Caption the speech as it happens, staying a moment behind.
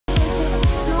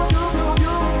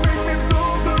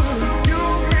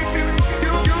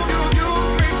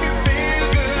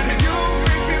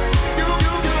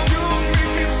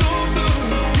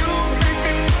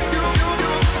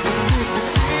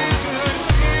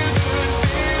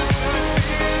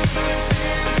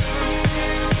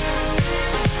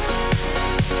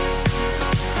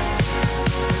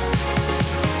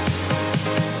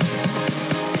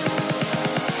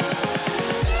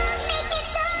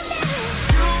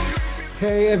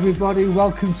Okay, everybody,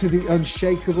 welcome to the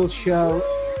Unshakable Show.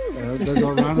 There's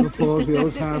our round of applause we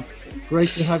always have. Great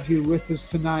to have you with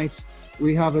us tonight.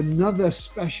 We have another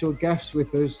special guest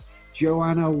with us,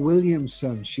 Joanna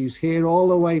Williamson. She's here all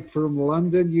the way from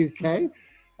London, UK.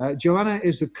 Joanna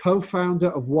is the co-founder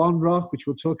of One Rock, which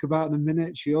we'll talk about in a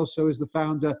minute. She also is the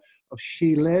founder of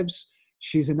She Lives.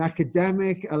 She's an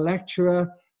academic, a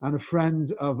lecturer, and a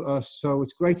friend of us. So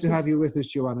it's great to have you with us,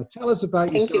 Joanna. Tell us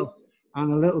about yourself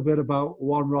and a little bit about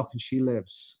One Rock and She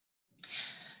Lives.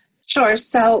 Sure.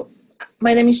 So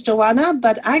my name is Joanna,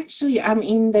 but actually I'm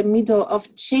in the middle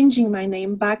of changing my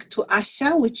name back to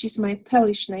Asia, which is my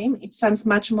Polish name. It sounds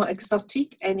much more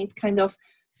exotic and it kind of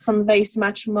conveys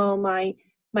much more my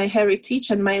heritage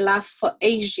and my love for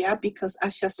Asia, because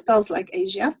Asia spells like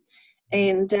Asia.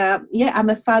 And I'm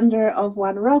a founder of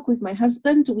One Rock with my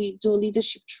husband. We do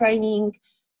leadership training,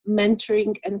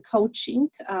 mentoring, and coaching.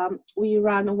 We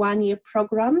run 1-year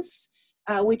programs,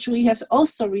 which we have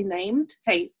also renamed.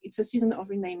 Hey, it's a season of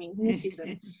renaming, new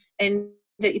season. And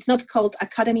it's not called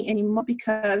Academy anymore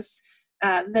because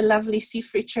the lovely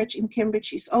Sea-Free Church in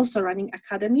Cambridge is also running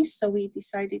academies. So we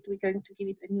decided we're going to give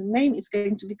it a new name. It's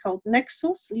going to be called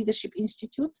Nexus Leadership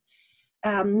Institute.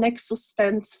 Nexus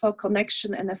stands for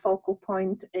connection and a focal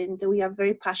point, and we are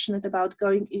very passionate about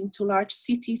going into large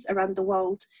cities around the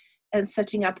world and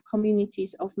setting up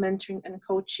communities of mentoring and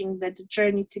coaching that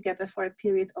journey together for a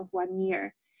period of 1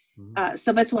 year.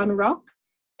 So that's One Rock.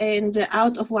 And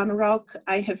out of One Rock,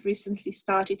 I have recently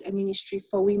started a ministry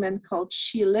for women called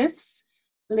She Lives,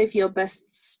 Live Your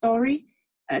Best Story.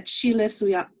 At She Lives,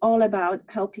 we are all about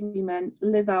helping women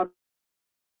live out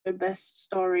their best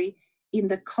story in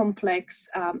the complex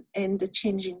and the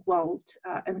changing world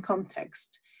and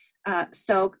context.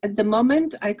 So at the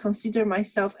moment, I consider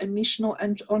myself a missional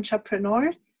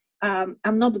entrepreneur. I'm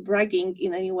not bragging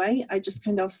in any way. I just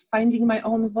kind of finding my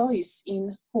own voice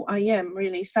in who I am,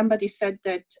 really. Somebody said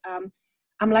that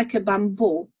I'm like a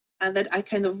bamboo and that I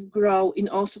kind of grow in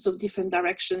all sorts of different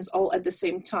directions all at the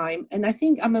same time. And I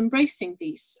think I'm embracing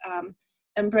this,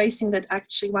 embracing that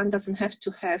actually one doesn't have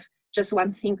to have just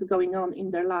one thing going on in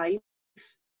their life,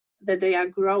 that they are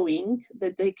growing,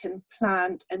 that they can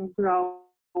plant and grow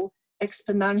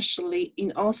exponentially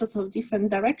in all sorts of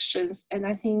different directions. And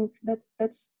I think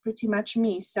that's pretty much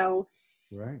me. So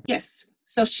yes,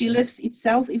 so She Lives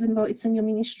itself, even though it's a new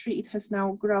ministry, it has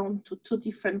now grown to 2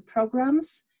 different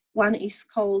programs. One is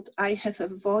called I Have a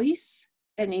Voice,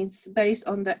 and it's based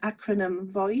on the acronym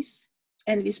VOICE.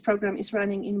 And this program is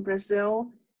running in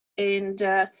Brazil. And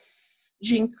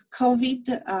during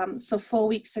COVID, so 4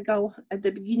 weeks ago, at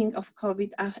the beginning of COVID,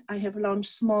 I have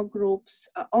launched small groups,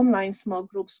 online small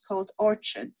groups called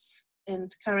Orchards.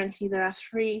 And currently there are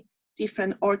 3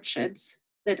 different orchards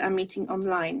that are meeting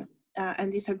online.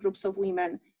 And these are groups of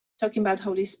women talking about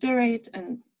Holy Spirit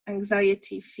and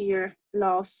anxiety, fear,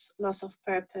 loss of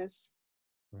purpose.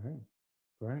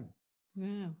 Right.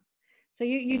 Wow. So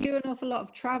you do an awful lot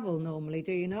of travel normally,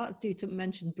 do you not? To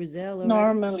mention Brazil.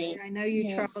 Normally. I know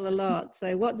you travel a lot.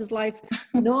 So what does life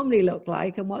normally look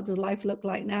like, and what does life look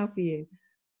like now for you?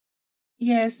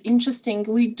 Yes, interesting.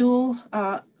 We do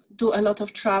a lot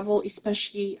of travel,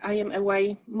 especially I am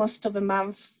away most of a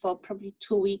month for probably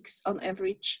 2 weeks on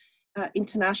average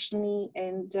internationally.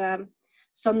 And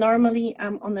so normally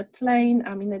I'm on a plane,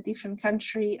 I'm in a different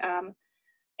country,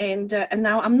 and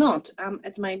now I'm not. I'm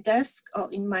at my desk or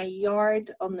in my yard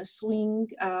on the swing.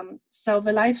 So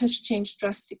the life has changed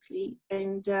drastically.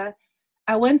 And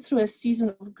I went through a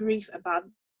season of grief about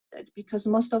that because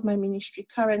most of my ministry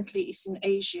currently is in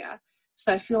Asia.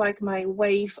 So I feel like my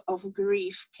wave of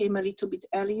grief came a little bit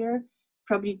earlier,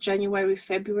 probably January,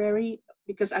 February,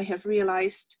 because I have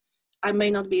realized I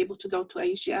may not be able to go to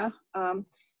Asia.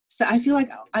 So I feel like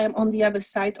I am on the other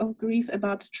side of grief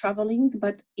about traveling,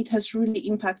 but it has really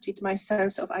impacted my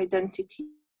sense of identity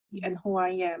and who I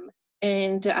am.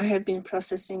 And I have been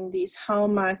processing this, how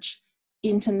much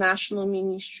international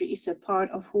ministry is a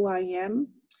part of who I am.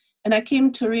 And I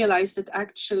came to realize that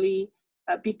actually,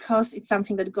 because it's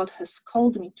something that God has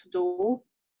called me to do,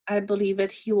 I believe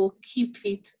that He will keep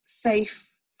it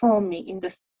safe for me, in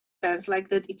the sense like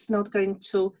that it's not going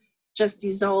to just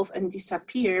dissolve and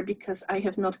disappear because I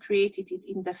have not created it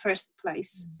in the first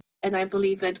place. And I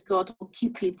believe that God will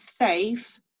keep it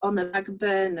safe on the back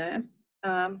burner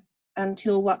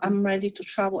until I'm ready to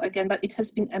travel again. But it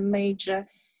has been a major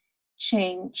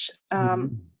change.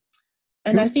 And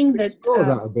I think that... Explore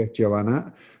that a bit,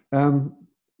 Joanna,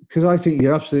 because I think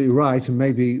you're absolutely right, and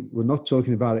maybe we're not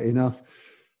talking about it enough.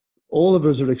 All of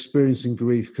us are experiencing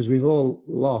grief because we've all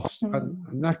lost,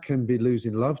 and that can be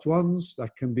losing loved ones,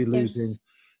 that can be losing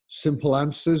simple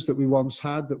answers that we once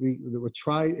had that were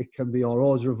tried. It can be our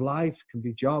order of life, it can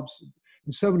be jobs,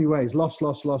 in so many ways, lost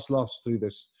through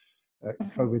this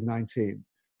COVID-19.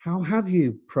 How have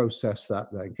you processed that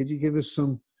then? Could you give us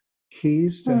some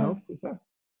keys to help with that?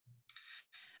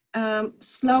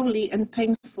 Slowly and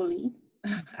painfully,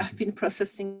 I've been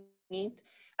processing it.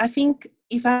 I think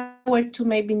if I were to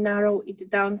maybe narrow it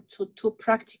down to two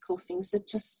practical things that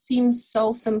just seem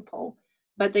so simple,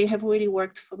 but they have really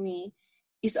worked for me,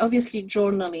 is obviously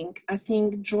journaling. I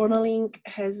think journaling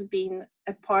has been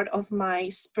a part of my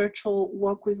spiritual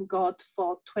walk with God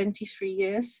for 23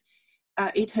 years.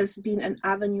 It has been an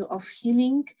avenue of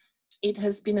healing. It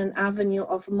has been an avenue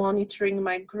of monitoring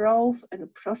my growth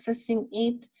and processing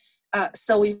it.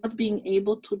 So without being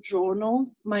able to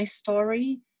journal my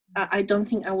story, I don't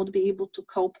think I would be able to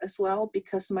cope as well,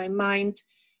 because my mind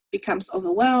becomes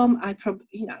overwhelmed.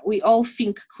 We all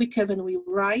think quicker than we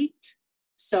write.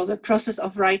 So the process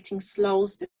of writing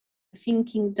slows the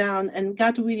thinking down, and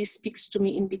God really speaks to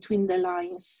me in between the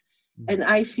lines. And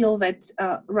I feel that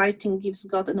writing gives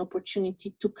God an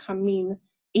opportunity to come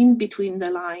in between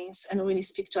the lines and really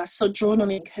speak to us. So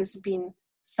journaling has been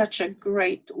such a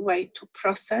great way to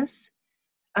process.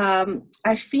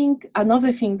 I think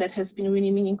another thing that has been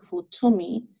really meaningful to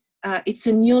me, it's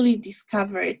a newly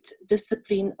discovered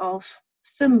discipline of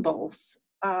symbols.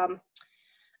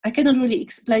 I cannot really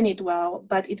explain it well,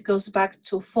 but it goes back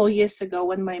to 4 years ago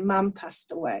when my mom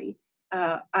passed away.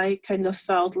 I kind of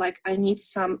felt like I need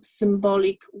some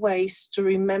symbolic ways to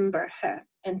remember her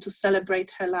and to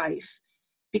celebrate her life.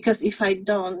 Because if I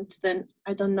don't, then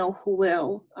I don't know who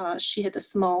will. She had a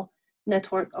small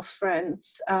network of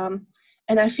friends.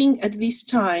 And I think at this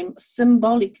time,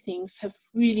 symbolic things have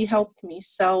really helped me.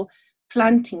 So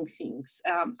planting things,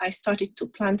 I started to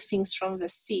plant things from the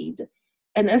seed.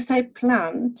 And as I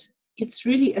plant, it's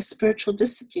really a spiritual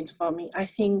discipline for me. I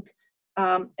think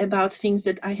about things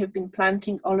that I have been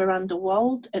planting all around the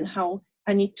world and how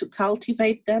I need to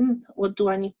cultivate them. What do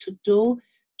I need to do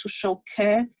to show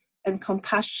care and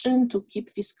compassion, to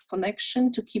keep this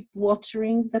connection, to keep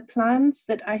watering the plants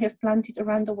that I have planted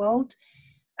around the world?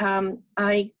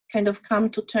 I kind of come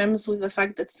to terms with the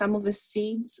fact that some of the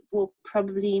seeds will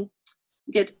probably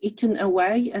get eaten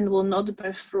away and will not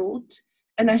bear fruit.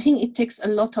 And I think it takes a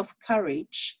lot of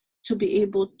courage to be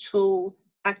able to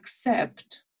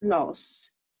accept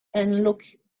loss and look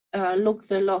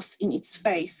the loss in its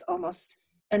face almost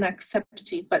and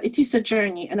accept it. But it is a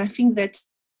journey. And I think that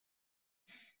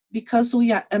because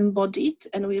we are embodied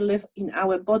and we live in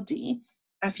our body,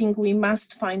 I think we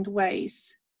must find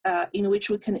ways in which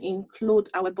we can include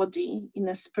our body in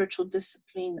a spiritual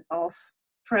discipline of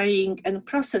praying and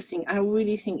processing. I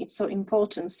really think it's so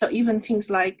important. So even things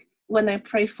like when I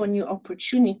pray for new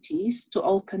opportunities to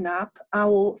open up, I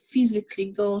will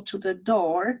physically go to the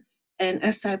door, and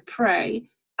as I pray,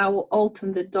 I will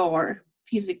open the door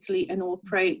physically and will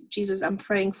pray, Jesus, I'm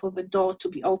praying for the door to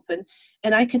be open.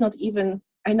 And I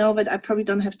know that I probably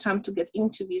don't have time to get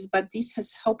into this, but this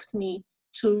has helped me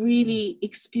to really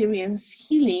experience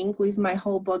healing with my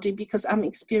whole body, because I'm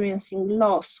experiencing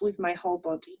loss with my whole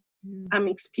body. I'm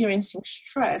experiencing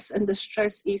stress, and the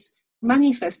stress is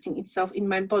manifesting itself in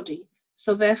my body.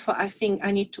 So therefore, I think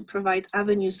I need to provide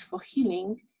avenues for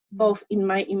healing, both in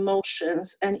my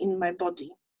emotions and in my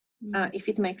body, if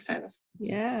it makes sense.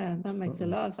 Yeah, that makes a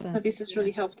lot of sense. So this has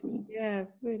really helped me. Yeah,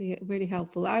 really, really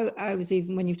helpful. I was,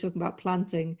 even when you're talking about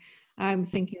planting, I'm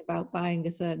thinking about buying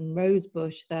a certain rose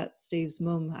bush that Steve's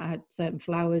mum had, certain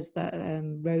flowers that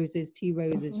tea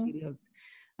roses she loved.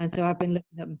 And so I've been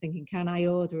looking up and thinking, can I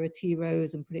order a tea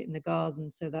rose and put it in the garden?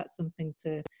 So that's something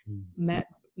to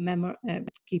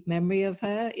keep memory of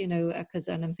her,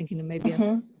 and I'm thinking maybe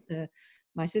to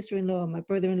my sister-in-law and my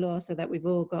brother-in-law, so that we've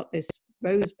all got this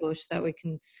rose bush that we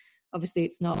can, obviously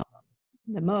it's not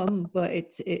the mum, but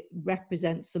it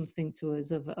represents something to us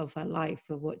of her life,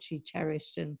 of what she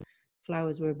cherished, and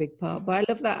flowers were a big part. But I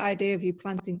love that idea of you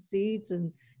planting seeds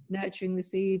and nurturing the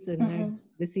seeds, and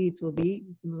the seeds will be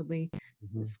eaten, some will be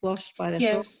squashed by the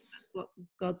frost. That's what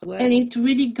God's word. And it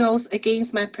really goes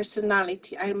against my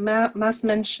personality. I must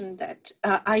mention that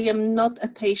I am not a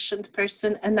patient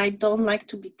person, and I don't like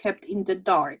to be kept in the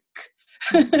dark.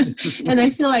 And I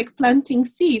feel like planting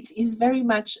seeds is very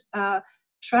much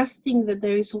trusting that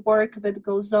there is work that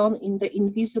goes on in the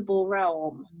invisible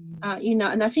realm.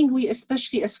 And I think we,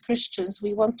 especially as Christians,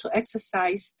 we want to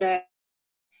exercise the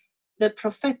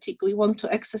prophetic. We want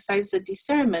to exercise the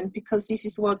discernment, because this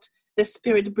is what the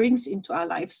Spirit brings into our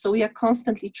lives. So we are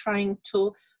constantly trying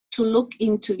to look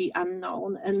into the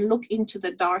unknown and look into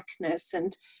the darkness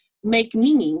and make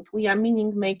meaning. We are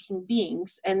meaning-making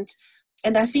beings. And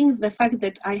And I think the fact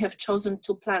that I have chosen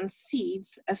to plant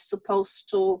seeds as opposed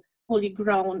to fully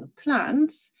grown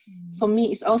plants, for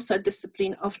me is also a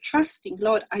discipline of trusting,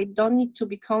 Lord, I don't need to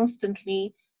be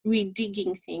constantly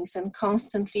redigging things and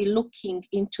constantly looking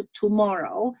into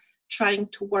tomorrow, trying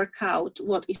to work out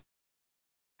what is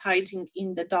hiding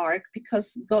in the dark,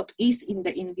 because God is in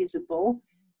the invisible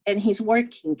and he's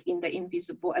working in the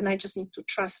invisible, and I just need to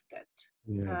trust it.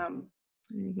 Yeah.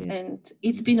 And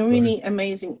it's been a really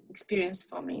amazing experience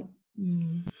for me.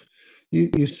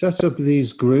 You set up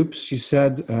these groups, you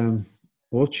said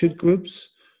orchard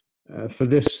groups for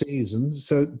this season.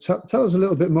 So tell us a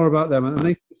little bit more about them. Are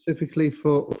they specifically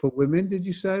for women, did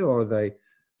you say, or are they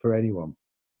for anyone?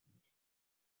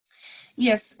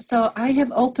 Yes, so I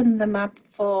have opened them up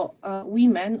for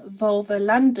women, though the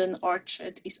London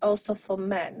orchard is also for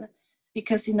men,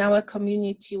 because in our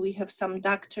community we have some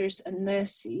doctors and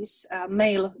nurses,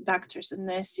 male doctors and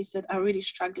nurses that are really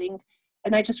struggling,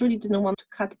 and I just really didn't want to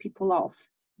cut people off.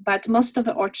 But most of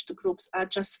the orchard groups are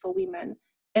just for women.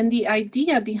 And the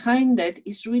idea behind that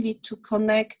is really to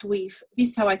connect with, this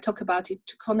is how I talk about it,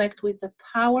 to connect with the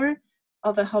power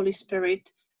of the Holy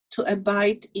Spirit, to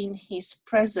abide in his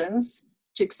presence,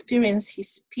 to experience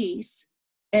his peace,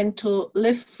 and to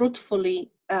live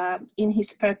fruitfully in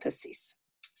his purposes.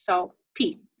 So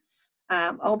P,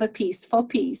 all the peace, for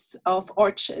peace of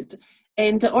orchard.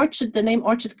 And the orchard, the name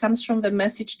orchard comes from the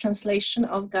Message translation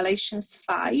of Galatians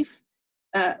 5,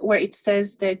 where it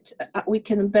says that we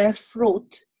can bear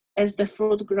fruit as the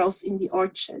fruit grows in the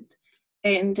orchard.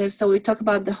 And so we talk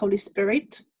about the Holy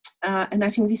Spirit, and I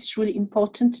think this is really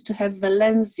important to have the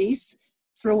lenses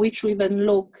through which we then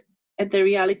look at the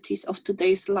realities of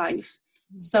today's life.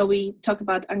 So we talk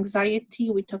about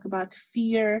anxiety, we talk about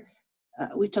fear,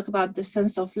 we talk about the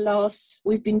sense of loss.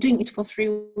 We've been doing it for 3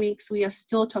 weeks. We are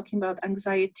still talking about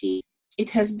anxiety.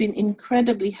 It has been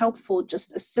incredibly helpful,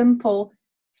 just a simple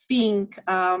thing,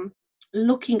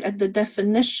 looking at the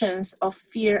definitions of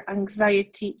fear,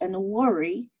 anxiety, and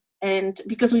worry, and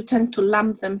because we tend to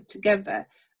lump them together,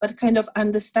 but kind of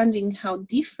understanding how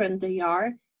different they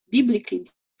are, biblically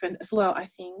different as well, I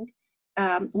think,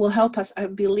 will help us, I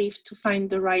believe, to find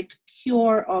the right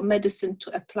cure or medicine to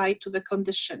apply to the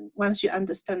condition once you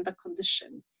understand the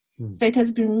condition. So it has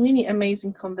been really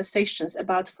amazing conversations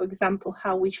about, for example,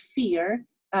 how we fear.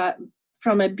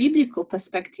 From a biblical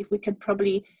perspective, we can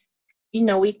probably,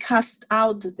 we cast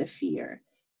out the fear.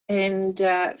 And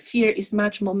fear is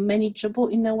much more manageable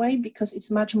in a way because it's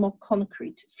much more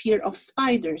concrete. Fear of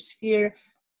spiders, fear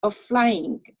of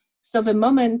flying. So the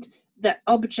moment the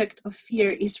object of fear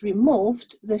is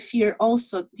removed, the fear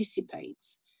also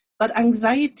dissipates. But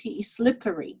anxiety is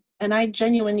slippery. And I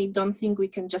genuinely don't think we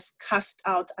can just cast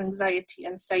out anxiety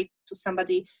and say to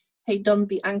somebody, hey, don't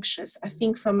be anxious. I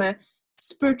think from a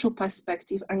spiritual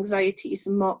perspective, anxiety is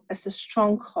more as a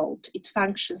stronghold. It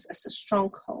functions as a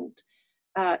stronghold.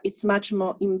 It's much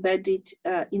more embedded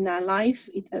in our life.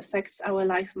 It affects our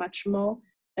life much more.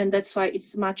 And that's why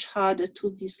it's much harder to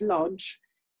dislodge.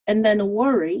 And then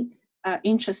worry,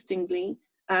 interestingly,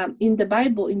 in the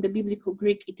Bible, in the biblical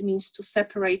Greek, it means to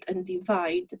separate and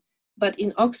divide. But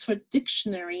in Oxford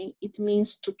Dictionary, it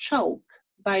means to choke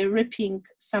by ripping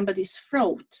somebody's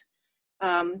throat.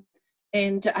 And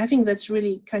I think that's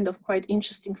really kind of quite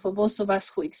interesting for those of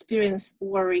us who experience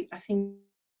worry. I think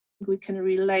we can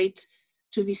relate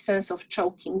to the sense of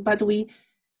choking. But we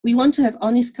want to have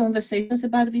honest conversations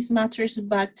about these matters,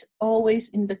 but always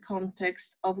in the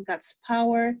context of God's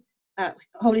power,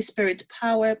 Holy Spirit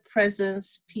power,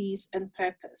 presence, peace, and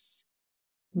purpose.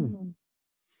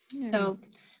 So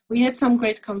we had some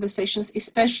great conversations,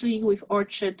 especially with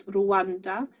Orchard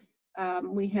Rwanda.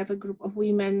 We have a group of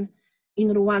women in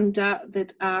Rwanda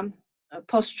that are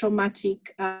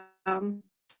post-traumatic, that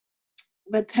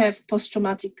have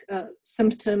post-traumatic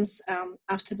symptoms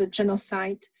after the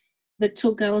genocide. The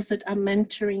 2 girls that are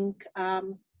mentoring,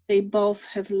 they both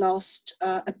have lost,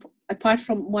 apart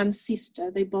from one sister,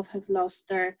 they both have lost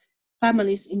their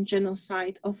families in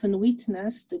genocide, often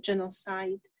witnessed the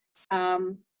genocide,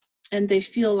 and they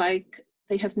feel like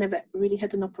they have never really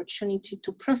had an opportunity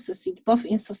to process it, both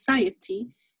in society,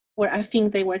 where I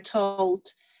think they were told,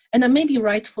 and maybe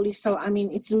rightfully so, I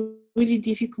mean, it's really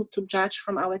difficult to judge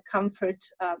from our comfort,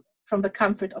 from the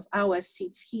comfort of our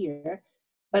seats here,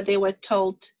 but they were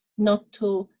told not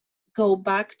to go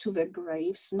back to the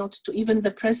graves, not to, even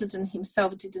the president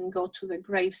himself didn't go to the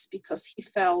graves because he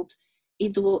felt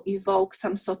it will evoke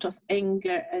some sort of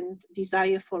anger and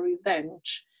desire for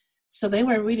revenge. So they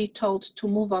were really told to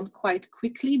move on quite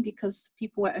quickly because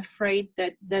people were afraid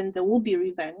that then there will be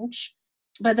revenge.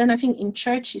 But then I think in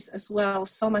churches as well,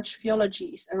 so much theology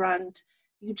is around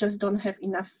you just don't have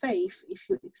enough faith if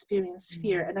you experience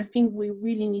fear. And I think we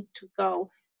really need to go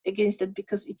against it,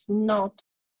 because it's not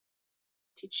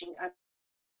teaching, I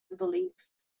believe.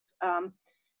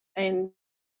 And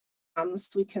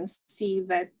we can see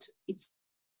that it's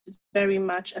very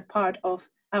much a part of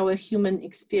our human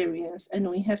experience, and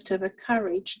we have to have the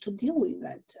courage to deal with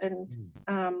that.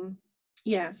 And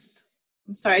yes,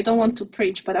 I'm sorry, I don't want to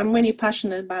preach, but I'm really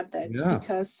passionate about that.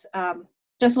 Because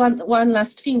just one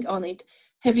last thing on it.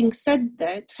 Having said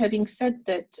that,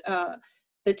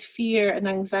 that fear and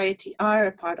anxiety are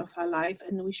a part of our life,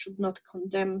 and we should not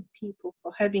condemn people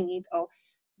for having it or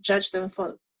judge them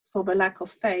for the lack of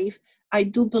faith, I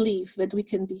do believe that we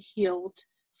can be healed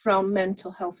from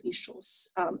mental health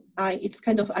issues.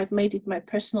 I've made it my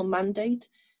personal mandate,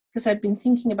 because I've been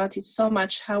thinking about it so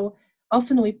much, how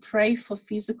often we pray for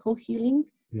physical healing,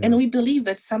 and we believe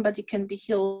that somebody can be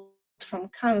healed from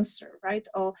cancer, right?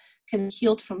 Or can be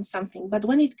healed from something. But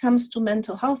when it comes to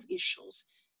mental health issues,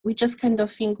 we just kind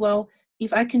of think, well,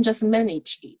 if I can just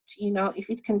manage it, if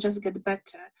it can just get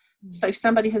better. So if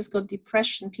somebody has got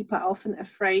depression, people are often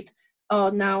afraid,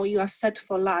 oh, now you are set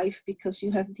for life because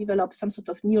you have developed some sort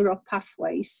of neural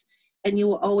pathways, and you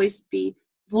will always be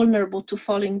vulnerable to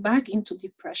falling back into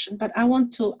depression. But I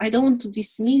don't want to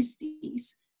dismiss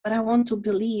these, but I want to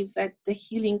believe that the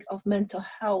healing of mental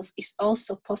health is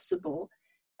also possible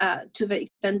to the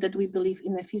extent that we believe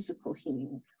in a physical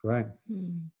healing. Right.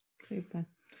 Super.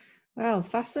 Well,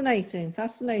 fascinating.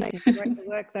 The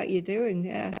work that you're doing.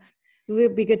 Yeah, it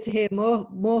would be good to hear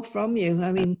more from you.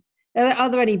 I mean, are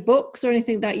there any books or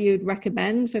anything that you'd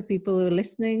recommend for people who are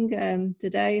listening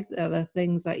today? Are there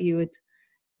things that you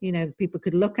would, people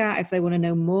could look at if they want to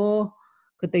know more?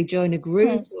 Could they join a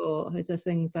group, or is there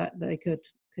things that they could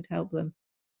help them?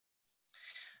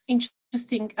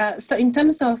 Interesting. So in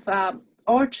terms of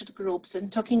orchard groups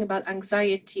and talking about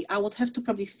anxiety, I would have to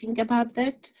probably think about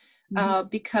that.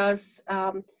 Because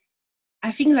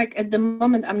I think like at the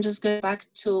moment, I'm just going back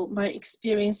to my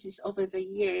experiences over the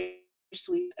years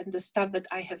and the stuff that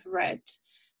I have read.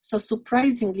 So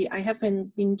surprisingly, I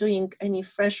haven't been doing any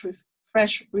fresh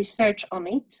research on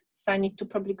it. So I need to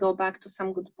probably go back to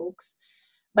some good books.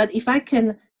 But if I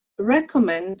can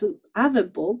recommend other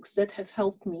books that have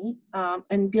helped me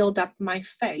and build up my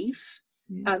faith,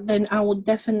 then I would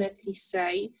definitely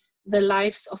say the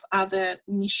lives of other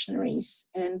missionaries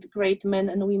and great men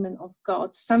and women of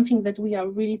God. Something that we are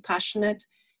really passionate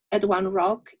at One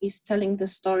Rock is telling the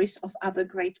stories of other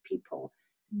great people.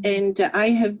 And I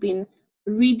have been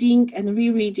reading and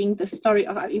rereading the story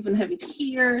of, I even have it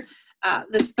here,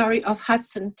 the story of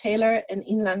Hudson Taylor and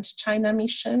Inland China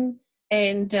Mission.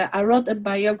 And I wrote a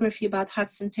biography about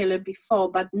Hudson Taylor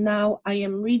before, but now I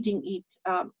am reading it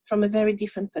from a very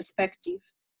different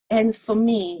perspective. And for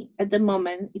me, at the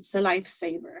moment, it's a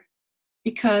lifesaver,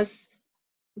 because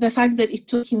the fact that it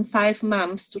took him 5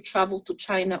 months to travel to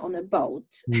China on a boat,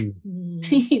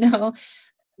 in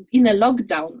a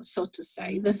lockdown, so to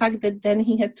say, the fact that then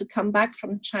he had to come back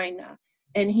from China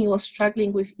and he was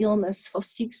struggling with illness for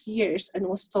 6 years and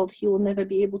was told he will never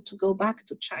be able to go back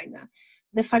to China.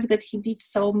 The fact that he did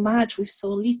so much with so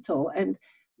little, and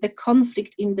the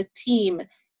conflict in the team,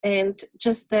 and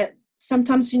just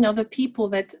sometimes, the people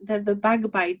that the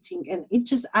backbiting, and it's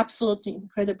just absolutely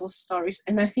incredible stories.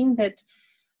 And I think that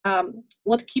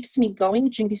what keeps me going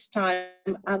during this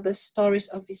time are the stories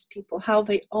of these people, how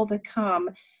they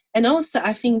overcome. And also,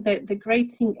 I think that the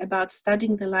great thing about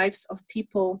studying the lives of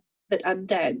people that are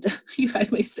dead, if I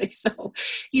may say so,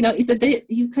 is that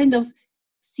you kind of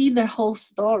see their whole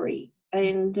story.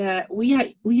 And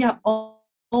we are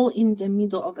all in the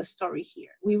middle of a story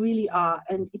here. We really are.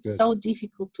 And it's so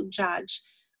difficult to judge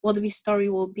what this story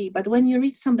will be. But when you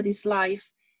read somebody's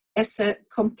life as a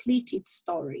completed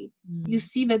story, you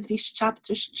see that these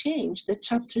chapters change. The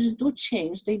chapters do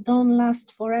change. They don't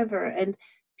last forever. And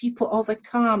people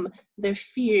overcome their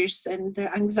fears and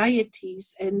their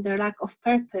anxieties and their lack of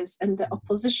purpose and the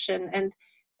opposition.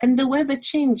 And the weather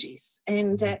changes,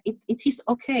 and it is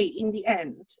okay in the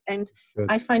end. And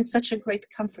I find such a great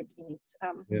comfort in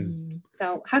it.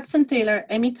 So Hudson Taylor,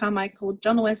 Amy Carmichael,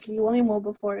 John Wesley, William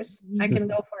Wilberforce, I can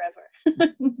go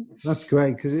forever. That's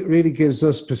great, because it really gives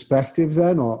us perspective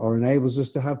then, or enables us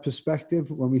to have perspective.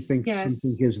 When we think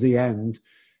something is the end,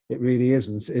 it really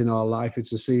isn't in our life.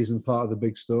 It's a season, part of the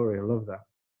big story. I love that.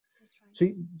 That's right. So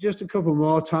just a couple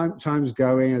more times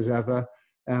going as ever.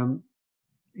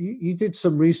 You did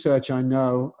some research, I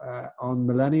know, on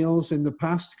millennials in the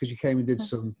past, because you came and did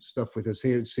some stuff with us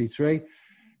here at C3.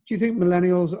 Do you think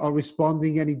millennials are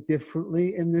responding any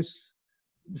differently in this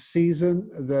season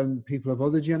than people of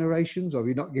other generations, or have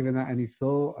you not given that any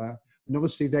thought? And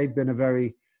obviously they've been a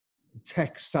very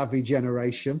tech-savvy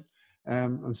generation.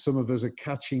 And some of us are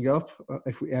catching up,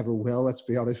 if we ever will. Let's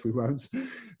be honest, we won't.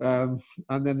 And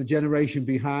then the generation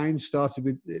behind started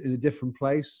in a different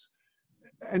place.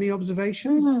 Any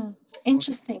observations?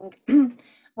 Interesting.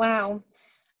 Wow.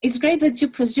 It's great that you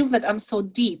presume that I'm so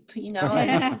deep, you know,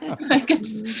 and I can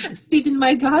just sit in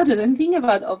my garden and think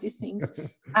about all these things.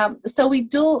 So we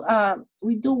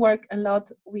do work a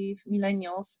lot with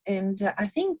millennials, and I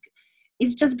think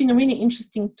it's just been really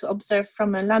interesting to observe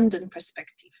from a London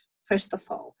perspective, first of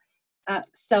all.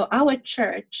 So our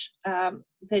church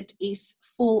that is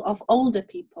full of older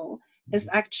people has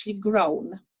actually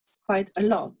grown quite a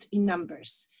lot in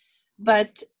numbers.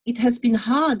 But it has been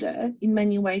harder in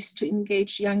many ways to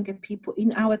engage younger people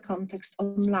in our context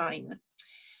online.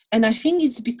 And I think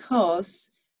it's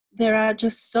because there are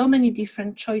just so many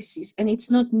different choices and it's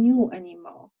not new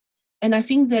anymore. And I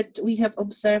think that we have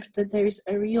observed that there is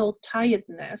a real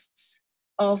tiredness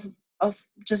of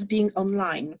just being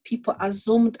online. People are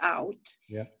zoomed out.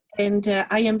 Yeah. And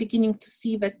I am beginning to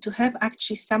see that to have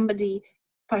actually somebody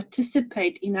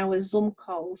participate in our Zoom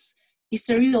calls is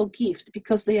a real gift,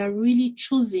 because they are really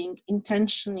choosing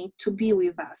intentionally to be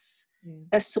with us,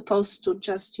 as opposed to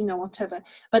just, you know, whatever.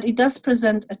 But it does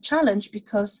present a challenge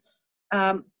because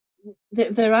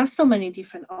there are so many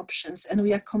different options and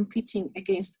we are competing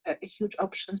against huge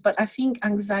options. But I think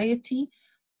anxiety,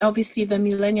 obviously the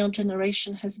millennial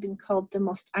generation has been called the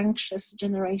most anxious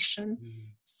generation.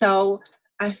 So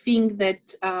I think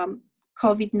that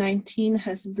COVID-19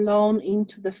 has blown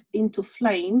into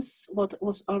flames what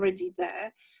was already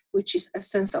there, which is a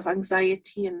sense of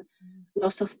anxiety and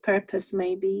loss of purpose,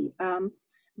 maybe.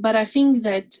 But I think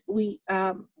that we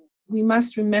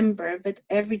must remember that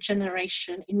every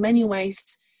generation, in many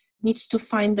ways, needs to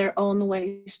find their own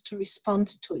ways to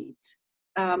respond to it,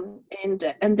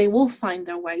 and they will find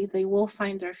their way. They will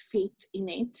find their feet in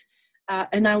it.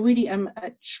 And I really am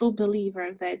a true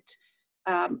believer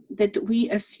that we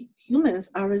as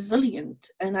humans are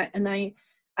resilient, and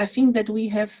I think that we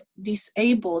have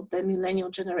disabled the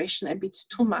millennial generation a bit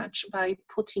too much by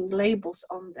putting labels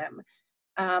on them,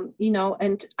 you know.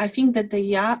 And I think that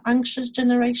they are anxious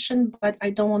generation, but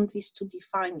I don't want this to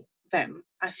define them.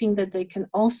 I think that they can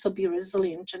also be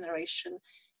resilient generation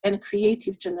and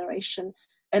creative generation,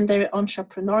 and they're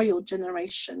entrepreneurial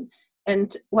generation.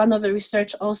 And one of the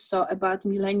research also about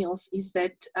millennials is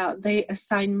that they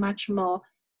assign much more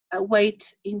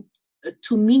weight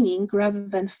to meaning rather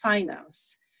than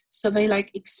finance. So they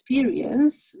like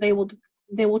experience. They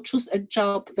would choose a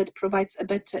job that provides a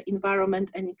better environment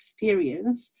and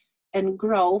experience and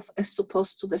growth as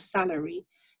opposed to the salary.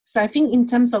 So I think in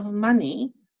terms of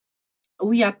money,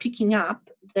 we are picking up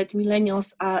that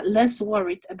millennials are less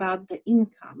worried about the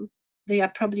income. They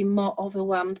are probably more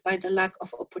overwhelmed by the lack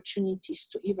of opportunities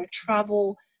to either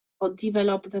travel or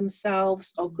develop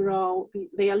themselves or grow.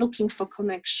 They are looking for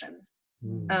connection.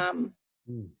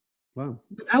 Wow.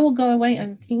 But I will go away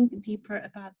and think deeper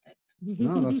about that.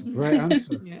 No, that's a great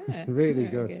answer. Yeah, really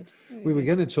good. We were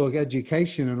going to talk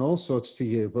education and all sorts to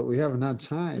you, but we haven't had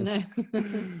time. No.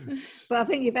 But I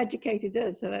think you've educated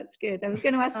us, so that's good. I was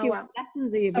going to ask you what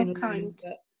lessons have you been learning,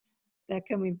 but they're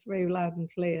coming through loud and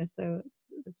clear, so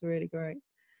it's really great.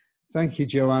 Thank you,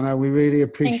 Joanna. We really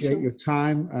appreciate your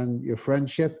time and your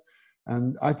friendship,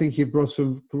 and I think you've brought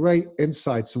some great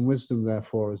insights and wisdom there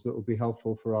for us that will be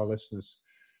helpful for our listeners.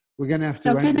 We're going to have to.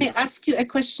 So can I ask you a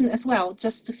question as well,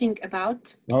 just to think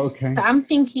about? Okay. So I'm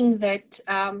thinking that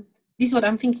this is what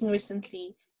I'm thinking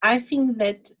recently. I think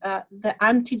that the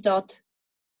antidote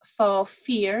for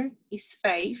fear is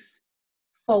faith,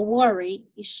 for worry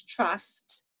is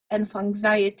trust, and for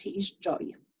anxiety is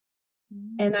joy.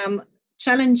 And I'm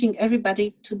challenging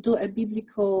everybody to do a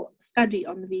biblical study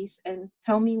on this and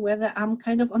tell me whether I'm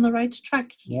kind of on the right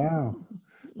track here. Wow.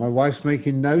 My wife's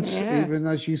making notes even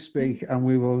as you speak, and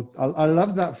we will. I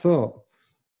love that thought,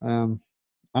 and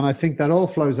I think that all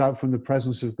flows out from the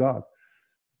presence of God.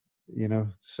 You know,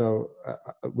 so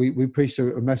we preached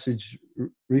a message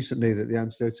recently that the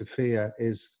antidote to fear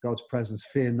is God's presence.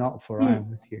 Fear not, for I am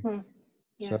with you.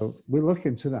 Yes. So we'll look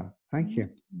into that. Thank you.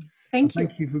 Thank you.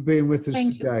 Thank you for being with us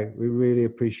today. We really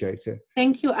appreciate it.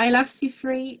 Thank you. I love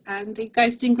C3, and you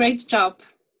guys doing a great job.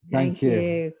 Thank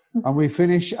you. And we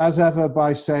finish as ever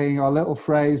by saying our little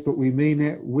phrase, but we mean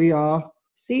it. We are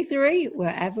C3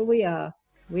 wherever we are.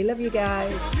 We love you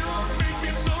guys.